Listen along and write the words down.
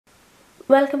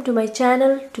Welcome to my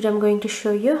channel. Today I'm going to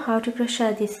show you how to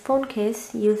crochet this phone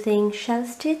case using shell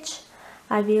stitch.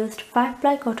 I've used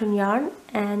 5-ply cotton yarn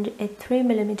and a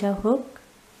 3mm hook.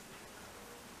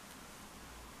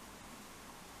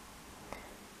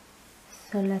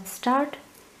 So let's start.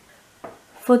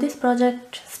 For this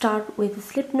project, start with a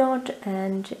slip knot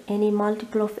and any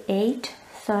multiple of 8.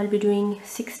 So I'll be doing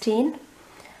 16,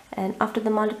 and after the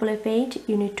multiple of 8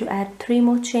 you need to add 3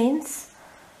 more chains.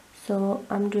 So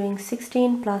I'm doing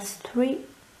 16 plus 3,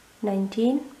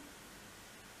 19.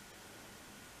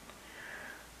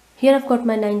 Here I've got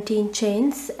my 19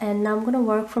 chains, and now I'm going to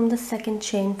work from the second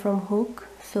chain from hook.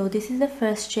 So this is the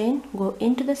first chain, go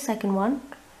into the second one,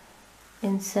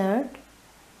 insert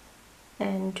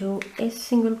and do a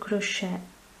single crochet,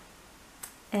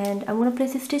 and I'm going to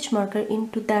place a stitch marker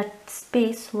into that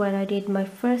space where I did my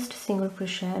first single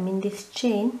crochet. I mean this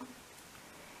chain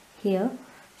here.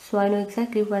 So I know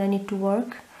exactly where I need to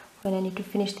work when I need to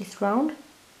finish this round,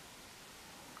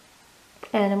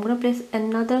 and I'm going to place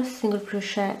another single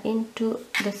crochet into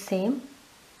the same.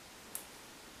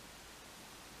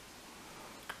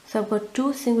 So I've got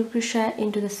 2 single crochet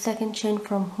into the second chain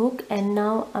from hook, and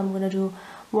now I'm going to do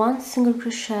 1 single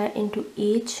crochet into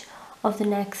each of the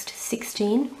next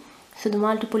 16. So the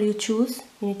multiple you choose,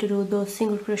 you need to do those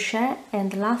single crochet, and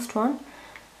the last one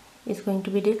is going to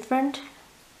be different.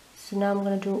 So now I'm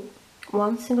going to do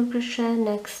 1 single crochet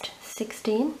next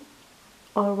 16,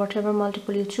 or whatever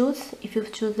multiple you choose. If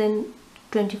you've chosen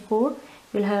 24,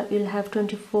 you'll have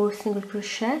 24 single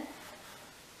crochet,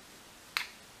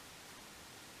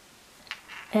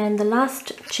 and the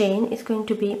last chain is going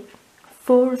to be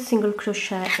 4 single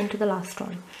crochet into the last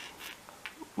one.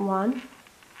 1,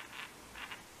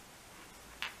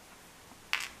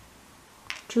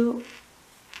 2,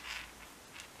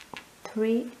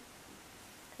 3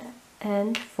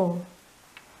 and 4,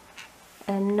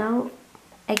 and now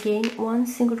again 1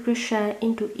 single crochet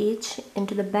into each,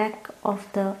 into the back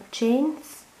of the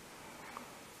chains.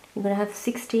 You're gonna have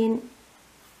 16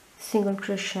 single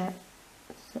crochet,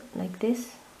 so like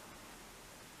this.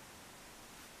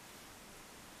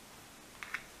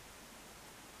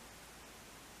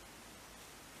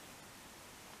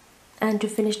 And to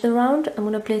finish the round, I'm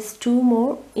going to place 2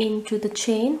 more into the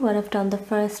chain where I've done the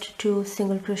first 2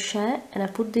 single crochet, and I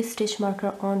put this stitch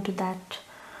marker onto that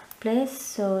place.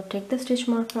 So take the stitch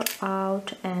marker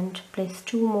out and place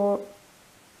 2 more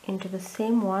into the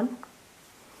same one.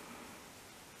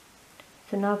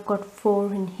 So now I've got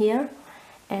 4 in here,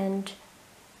 and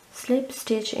slip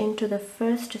stitch into the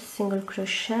first single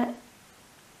crochet.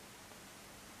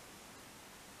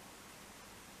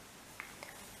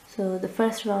 So the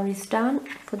first round is done.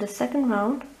 For the second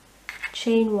round,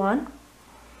 chain 1,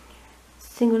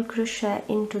 single crochet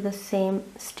into the same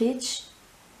stitch,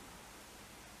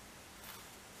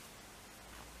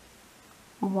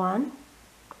 1,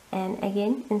 and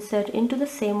again insert into the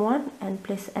same one and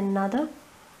place another.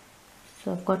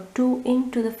 So I've got 2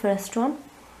 into the first one,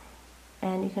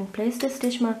 and you can place the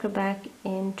stitch marker back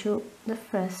into the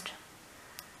first.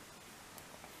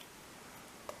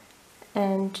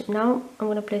 And now I'm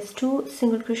going to place 2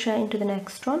 single crochet into the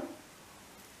next one,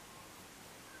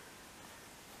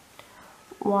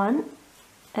 1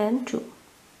 and 2.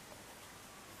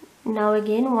 Now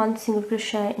again 1 single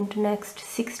crochet into next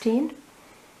 16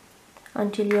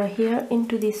 until you are here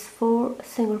into these 4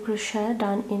 single crochet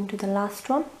done into the last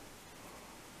one.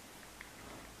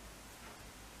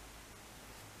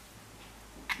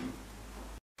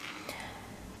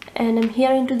 And I'm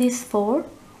here into these 4.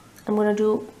 I'm going to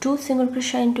do 2 single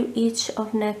crochet into each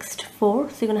of next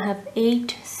 4, so you're going to have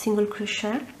 8 single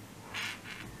crochet,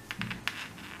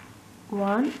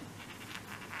 1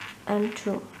 and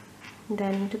 2,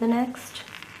 then into the next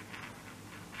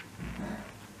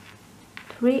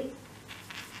 3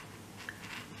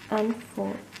 and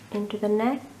 4, into the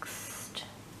next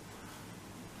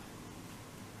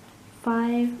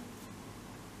 5,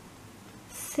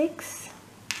 6,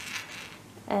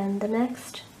 and the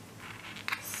next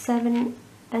 7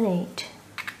 and 8,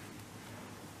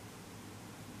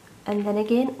 and then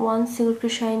again 1 single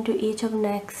crochet into each of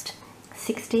next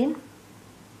 16,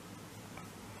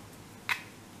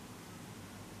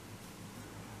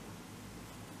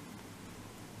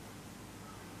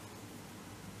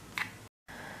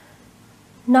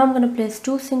 now I'm going to place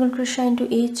 2 single crochet into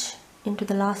each, into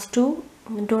the last 2.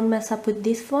 Don't mess up with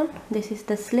this one. This is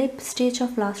the slip stitch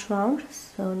of last round.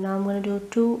 So now I'm going to do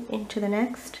 2 into the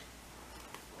next,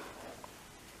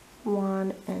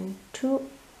 1 and 2,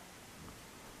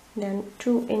 then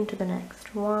 2 into the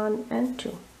next, 1 and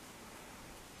 2,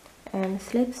 and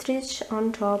slip stitch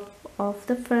on top of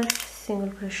the first single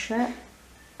crochet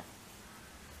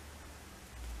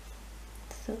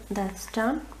So that's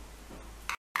done.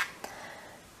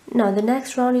 Now the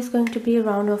next round is going to be a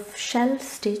round of shell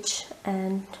stitch,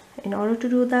 and in order to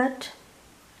do that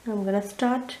I'm gonna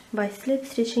start by slip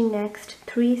stitching next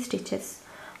 3 stitches.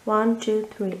 1, 2,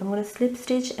 3. I'm gonna slip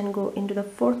stitch and go into the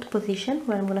 4th position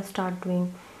where I'm gonna start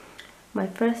doing my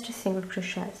first single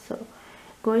crochet. So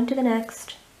go into the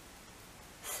next,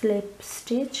 slip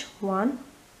stitch 1,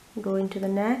 go into the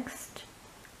next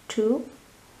 2,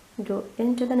 go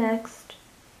into the next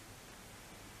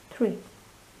 3,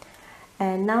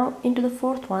 and now into the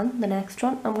 4th one, the next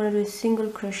one, I'm going to do a single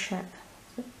crochet.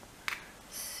 So,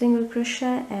 single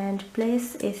crochet and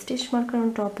place a stitch marker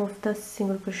on top of the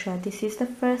single crochet. This is the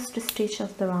first stitch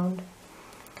of the round,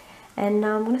 and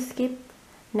now I'm going to skip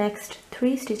next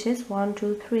 3 stitches, 1,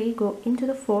 2, 3, go into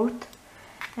the 4th,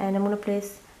 and I'm going to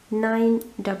place 9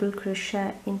 double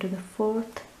crochet into the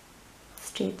 4th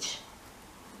stitch.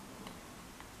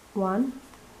 1,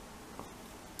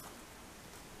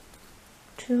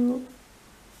 2.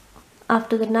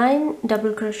 After the 9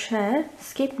 double crochet,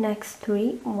 skip next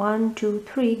 3, 1, 2,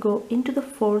 3, go into the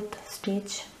 4th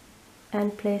stitch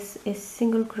and place a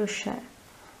single crochet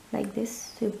like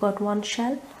this. So you've got 1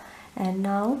 shell, and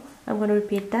now I'm going to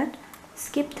repeat that.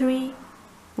 Skip 3,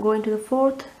 go into the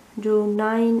 4th, do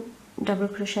 9 double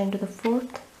crochet into the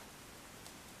 4th,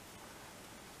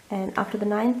 and after the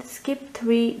 9th, skip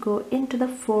 3, go into the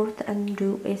 4th and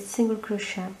do a single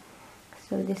crochet.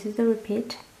 So this is the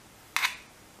repeat.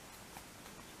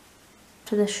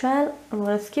 To the shell, I'm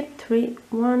going to skip 3,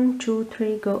 1, 2,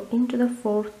 3, go into the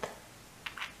 4th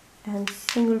and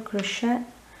single crochet,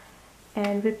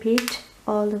 and repeat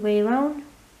all the way around.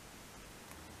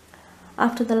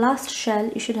 After the last shell,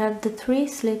 you should have the 3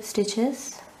 slip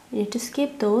stitches. You need to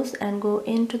skip those and go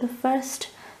into the first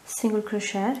single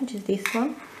crochet, which is this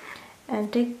one,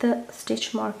 and take the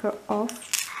stitch marker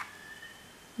off,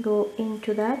 go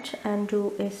into that and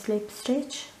do a slip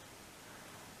stitch.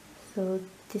 So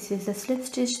this is the slip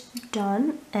stitch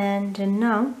done, and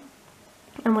now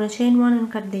I'm going to chain 1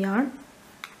 and cut the yarn.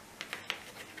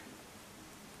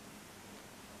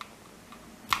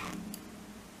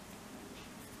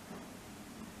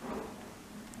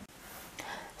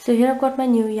 So here I've got my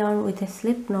new yarn with a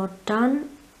slip knot done,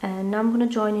 and now I'm going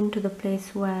to join into the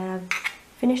place where I've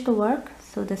finished the work.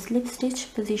 So the slip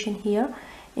stitch position here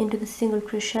into the single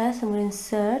crochet, so I'm going to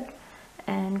insert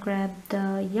and grab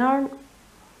the yarn.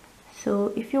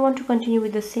 So if you want to continue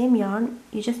with the same yarn,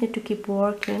 you just need to keep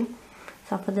working.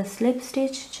 So for the slip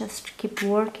stitch, just keep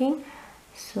working.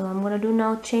 So I'm going to do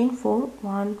now chain 4,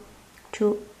 1,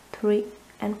 2, 3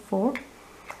 and 4.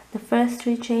 The first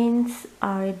 3 chains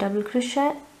are a double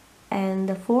crochet, and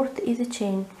the 4th is a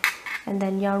chain, and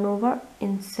then yarn over,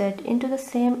 insert into the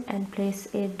same and place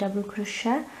a double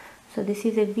crochet. So this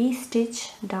is a V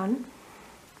stitch done,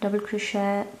 double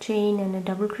crochet, chain and a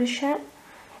double crochet.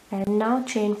 And now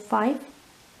chain 5,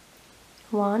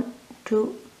 1,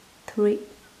 2, 3,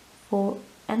 4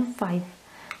 and 5.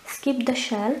 Skip the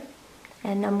shell,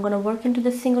 and I'm gonna work into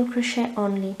the single crochet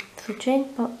only. So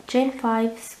chain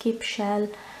 5, skip shell,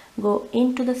 go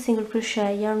into the single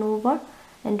crochet, yarn over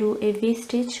and do a V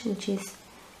stitch, which is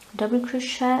double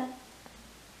crochet,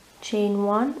 chain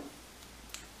 1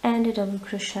 and a double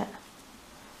crochet,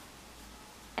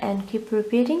 and keep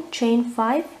repeating. Chain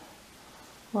 5,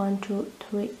 1, 2,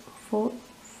 3, 4,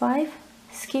 5,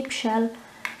 skip shell,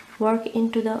 work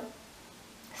into the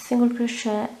single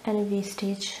crochet and a V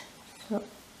stitch. So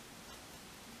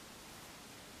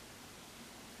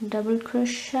double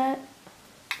crochet,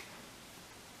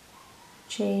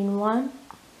 chain 1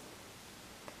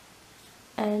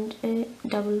 and a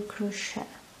double crochet.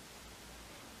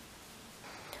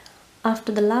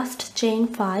 After the last chain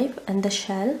 5 and the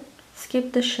shell,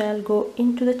 skip the shell, go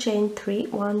into the chain 3,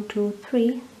 1, 2,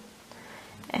 3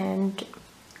 and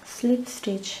slip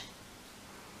stitch.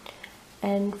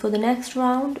 And for the next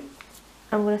round,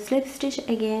 I'm going to slip stitch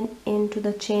again into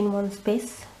the chain 1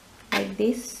 space like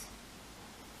this,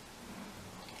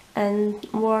 and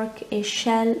work a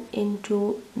shell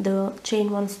into the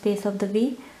chain 1 space of the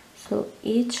V. So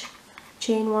each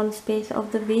chain 1 space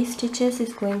of the V stitches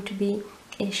is going to be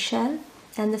a shell,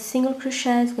 and the single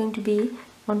crochet is going to be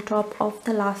on top of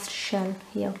the last shell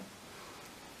here.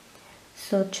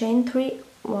 So chain 3,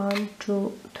 1,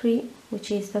 2, 3,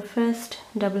 which is the first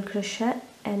double crochet,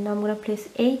 and now I'm going to place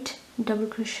 8 double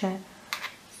crochet,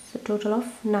 so total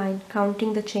of 9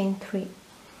 counting the chain 3.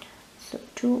 So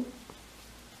 2,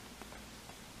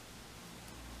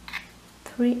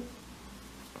 3.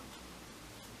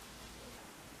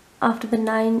 After the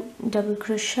 9 double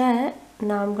crochet,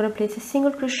 now I'm going to place a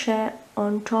single crochet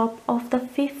on top of the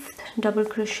 5th double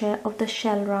crochet of the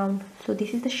shell round. So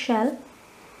this is the shell,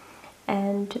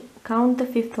 and count the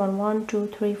fifth one, 1 2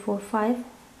 3 4 5,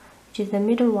 which is the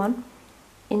middle one.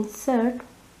 Insert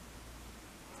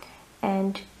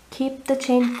and keep the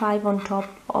chain 5 on top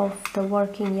of the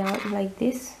working yarn like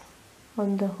this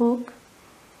on the hook,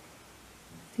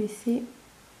 you see,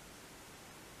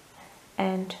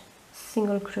 and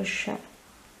single crochet.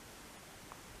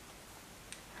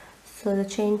 So the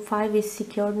chain 5 is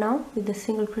secured now with the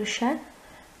single crochet,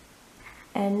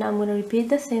 and now I'm going to repeat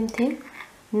the same thing.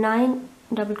 9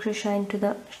 double crochet into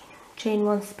the chain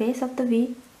 1 space of the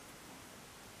V,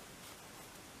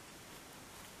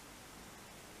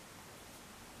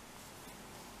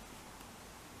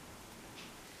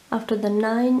 after the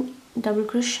 9 double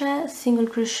crochet, single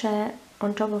crochet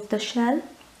on top of the shell,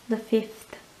 the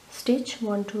 5th stitch,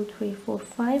 1 2 3 4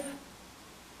 5,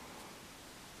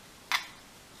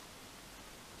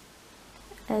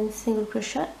 and single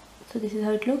crochet. So this is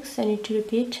how it looks. I need to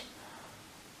repeat.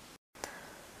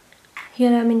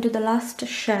 Here I am into the last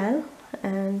shell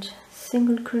and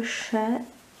single crochet,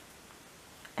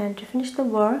 and to finish the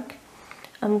work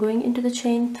I'm going into the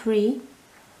chain 3.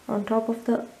 On top of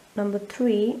the number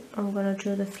 3 I'm gonna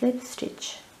do the slip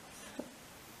stitch.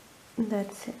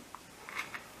 That's it.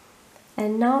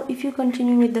 And now if you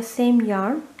continue with the same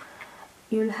yarn,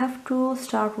 you'll have to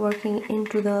start working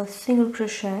into the single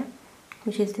crochet,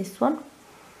 which is this one.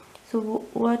 So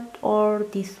or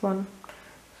this one.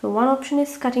 So one option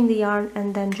is cutting the yarn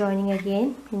and then joining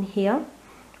again in here,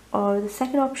 or the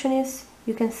second option is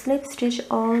you can slip stitch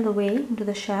all the way into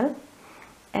the shell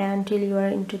until you are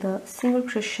into the single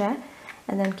crochet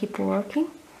and then keep working.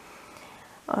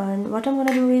 And what I'm going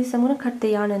to do is I'm going to cut the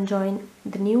yarn and join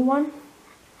the new one.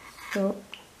 So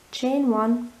chain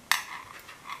 1,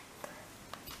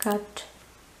 cut,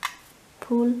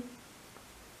 pull,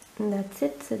 and that's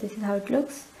it. So this is how it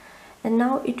looks. And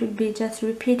now it would be just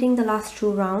repeating the last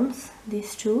 2 rounds,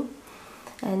 these 2,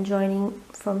 and joining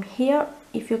from here.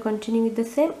 If you continue with the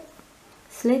same,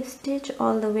 slip stitch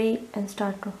all the way and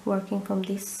start working from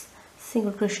this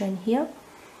single crochet in here.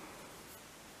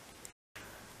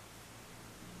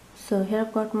 So here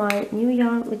I've got my new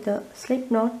yarn with the slip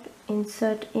knot.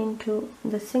 Insert into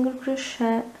the single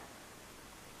crochet,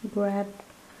 grab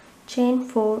chain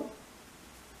 4,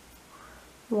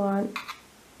 1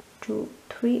 2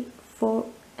 3 4,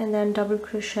 and then double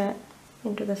crochet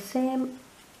into the same.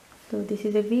 So this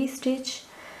is a V stitch.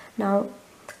 Now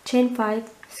chain 5,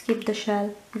 skip the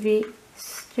shell, V,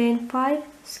 chain 5,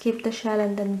 skip the shell,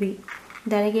 and then V.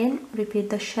 Then again repeat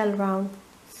the shell round.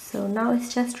 So now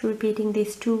it's just repeating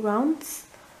these 2 rounds,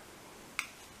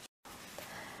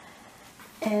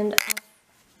 and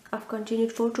I've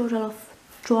continued for a total of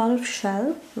 12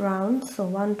 shell rounds. So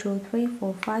 1 2 3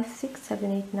 4 5 6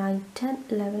 7 8 9 10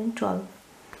 11 12.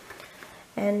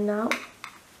 And now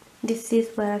this is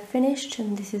where I finished,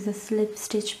 and this is the slip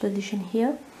stitch position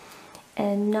here.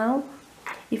 And now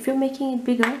if you're making it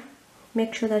bigger,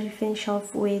 make sure that you finish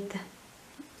off with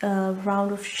a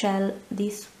round of shell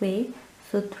this way.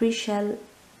 So 3 shell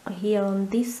here on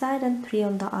this side and 3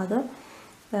 on the other.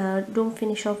 Don't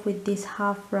finish off with this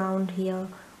half round here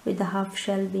with the half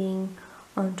shell being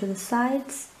onto the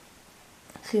sides.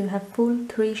 So you have full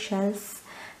 3 shells.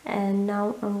 And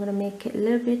now I'm gonna make a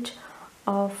little bit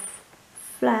of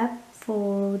flap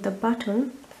for the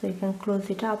button so you can close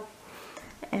it up,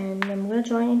 and I'm going to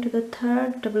join into the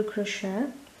 3rd double crochet.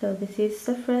 So this is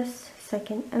the 1st,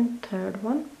 2nd and 3rd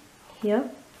one here,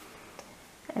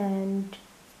 and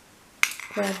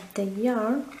grab the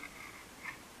yarn,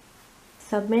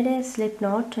 submit a slip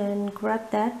knot and grab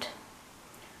that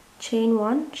chain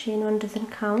 1. Chain 1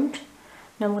 doesn't count.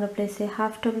 Now I'm going to place a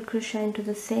half double crochet into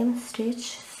the same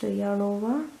stitch, so yarn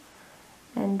over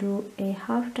and do a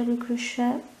half double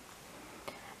crochet,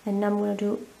 and now I'm going to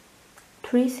do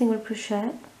 3 single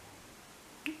crochet.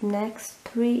 Next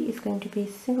 3 is going to be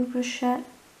single crochet,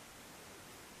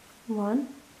 1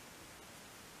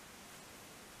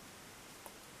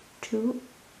 2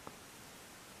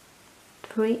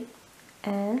 3,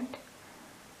 and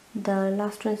the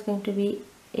last one is going to be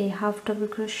a half double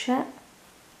crochet.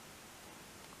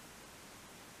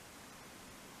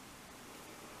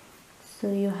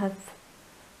 So you have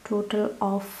total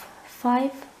of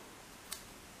 5,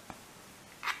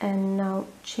 and now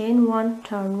chain 1,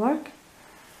 turn work,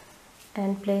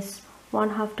 and place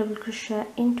 1 half double crochet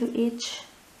into each.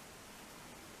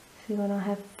 So you're gonna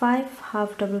have 5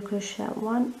 half double crochet,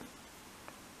 1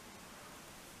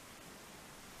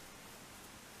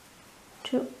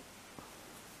 2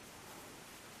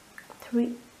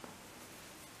 3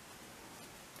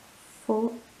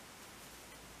 4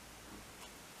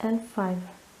 and 5,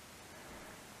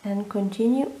 and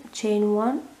continue chain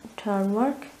 1, turn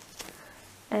work,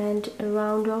 and a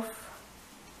round of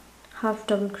half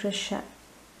double crochet.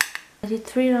 I did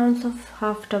 3 rounds of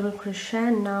half double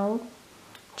crochet. Now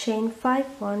chain 5,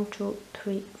 1 2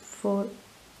 3 4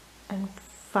 and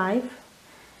 5,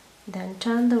 then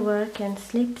turn the work and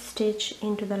slip stitch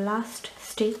into the last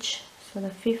stitch, so the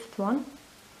 5th one,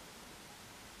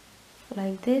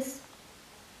 like this.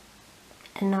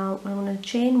 And now I'm going to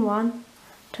chain 1,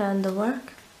 turn the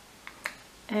work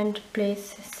and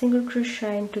place a single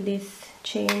crochet into this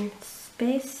chain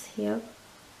space here,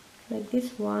 like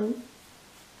this. 1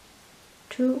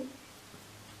 2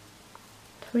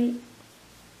 3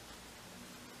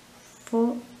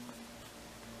 4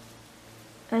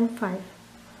 and 5.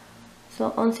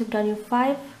 So once you've done your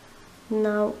 5,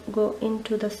 now go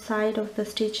into the side of the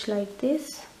stitch like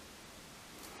this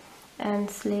and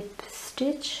slip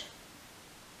stitch,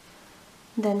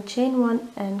 then chain 1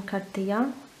 and cut the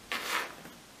yarn.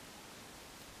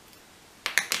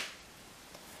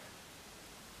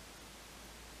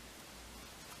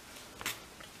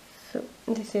 So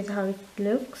this is how it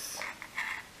looks.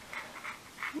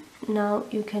 Now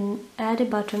you can add a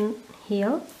button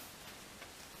here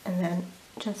and then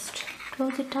just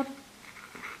close it up